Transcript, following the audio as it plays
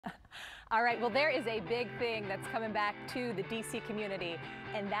All right, well, there is a big thing that's coming back to the DC community,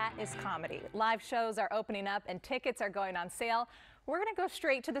 and that is comedy. Live shows are opening up and tickets are going on sale. We're going to go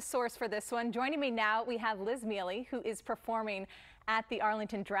straight to the source for this one. Joining me now, we have Liz Miele, who is performing at the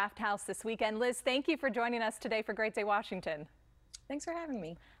Arlington Drafthouse this weekend. Liz, thank you for joining us today for Great Day Washington. Thanks for having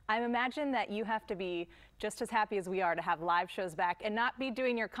me. I imagine that you have to be just as happy as we are to have live shows back and not be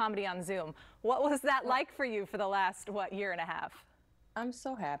doing your comedy on Zoom. What was that like for you for the last, year and a half? I'm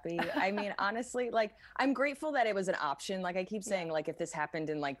so happy. I mean, honestly, I'm grateful that it was an option. Like I keep saying, if this happened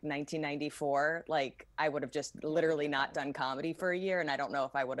in 1994, I would have just literally not done comedy for a year, and I don't know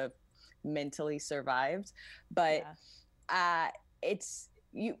if I would have mentally survived. But I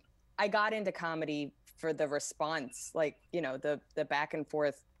got into comedy for the response, the back and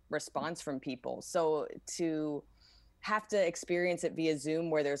forth response from people. So to have to experience it via Zoom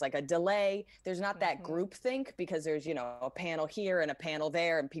where there's a delay, there's not that group think because there's, a panel here and a panel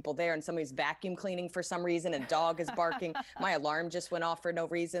there and people there and somebody's vacuum cleaning for some reason and dog is barking. My alarm just went off for no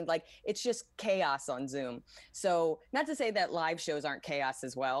reason. It's just chaos on Zoom. So not to say that live shows aren't chaos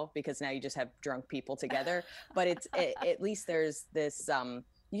as well, because now you just have drunk people together, but at least there's this,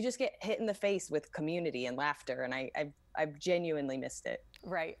 you just get hit in the face with community and laughter. And I've genuinely missed it.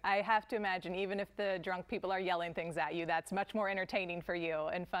 Right. I have to imagine, even if the drunk people are yelling things at you, that's much more entertaining for you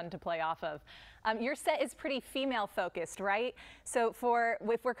and fun to play off of. Your set is pretty female focused, right? So if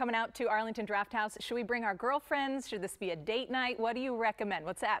we're coming out to Arlington Drafthouse, should we bring our girlfriends? Should this be a date night? What do you recommend?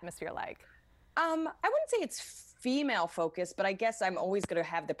 What's the atmosphere like? I wouldn't say it's female focused, but I guess I'm always going to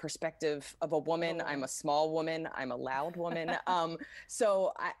have the perspective of a woman. I'm a small woman. I'm a loud woman.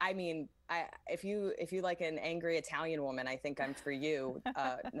 So I mean, if you like an angry Italian woman, I think I'm for you,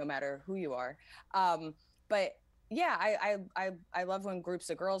 no matter who you are. But yeah, I love when groups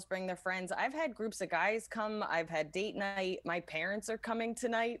of girls bring their friends. I've had groups of guys come. I've had date night. My parents are coming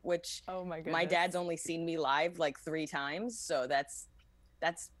tonight, which my dad's only seen me live 3 times. So that's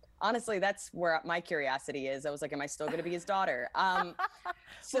honestly, that's where my curiosity is. I was like, am I still going to be his daughter?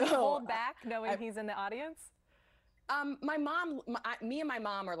 So will you hold back knowing he's in the audience? My mom, me and my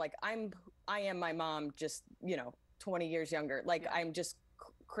mom are I am my mom, just, 20 years younger. I'm just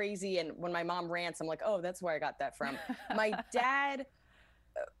crazy. And when my mom rants, I'm like, oh, that's where I got that from. My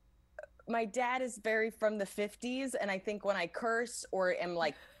dad is very from the 50s. And I think when I curse or am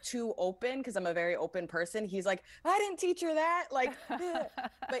too open, because I'm a very open person, he's like, I didn't teach her that.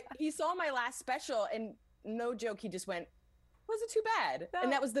 But he saw my last special and no joke, he just went, was it too bad? No.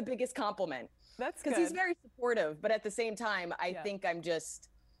 And that was the biggest compliment. That's good. Because he's very supportive. But at the same time, I think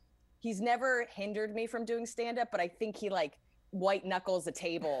he's never hindered me from doing stand-up, but I think he white knuckles a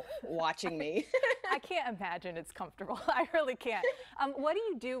table watching me. I can't imagine it's comfortable. I really can't. What do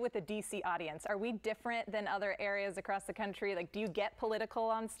you do with the DC audience? Are we different than other areas across the country? Do you get political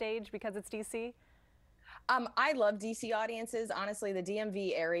on stage because it's DC? I love DC audiences. Honestly, the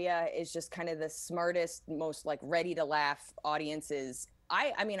DMV area is just kind of the smartest, most ready to laugh audiences.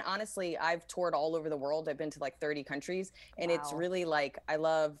 I mean, honestly, I've toured all over the world. I've been to 30 countries, and it's really I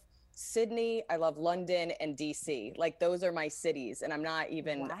love Sydney, I love London, and DC. Those are my cities, and I'm not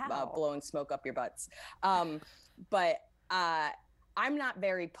even blowing smoke up your butts. But I'm not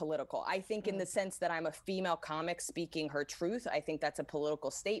very political. I think in the sense that I'm a female comic speaking her truth. I think that's a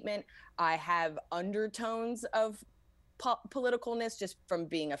political statement. I have undertones of politicalness just from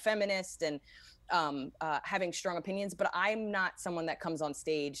being a feminist and having strong opinions, but I'm not someone that comes on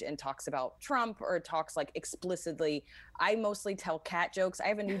stage and talks about Trump or talks explicitly. I mostly tell cat jokes. I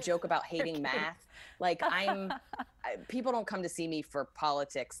have a new joke about hating math. People don't come to see me for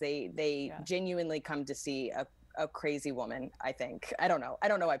politics. They genuinely come to see a crazy woman, I think. I don't know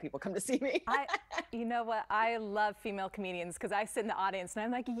why people come to see me. You know what? I love female comedians because I sit in the audience and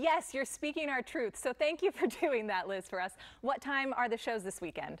I'm like, yes, you're speaking our truth. So thank you for doing that, Liz, for us. What time are the shows this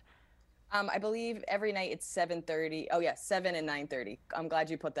weekend? I believe every night it's 7:30. Oh yeah, 7 and 9:30. I'm glad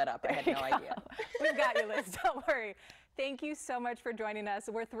you put that up. I had no idea. We've got you, Liz. Don't worry. Thank you so much for joining us.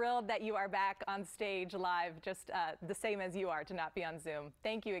 We're thrilled that you are back on stage live, just the same as you are to not be on Zoom.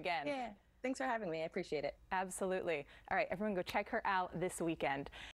 Thank you again. Yeah. Thanks for having me. I appreciate it. Absolutely. All right, everyone go check her out this weekend.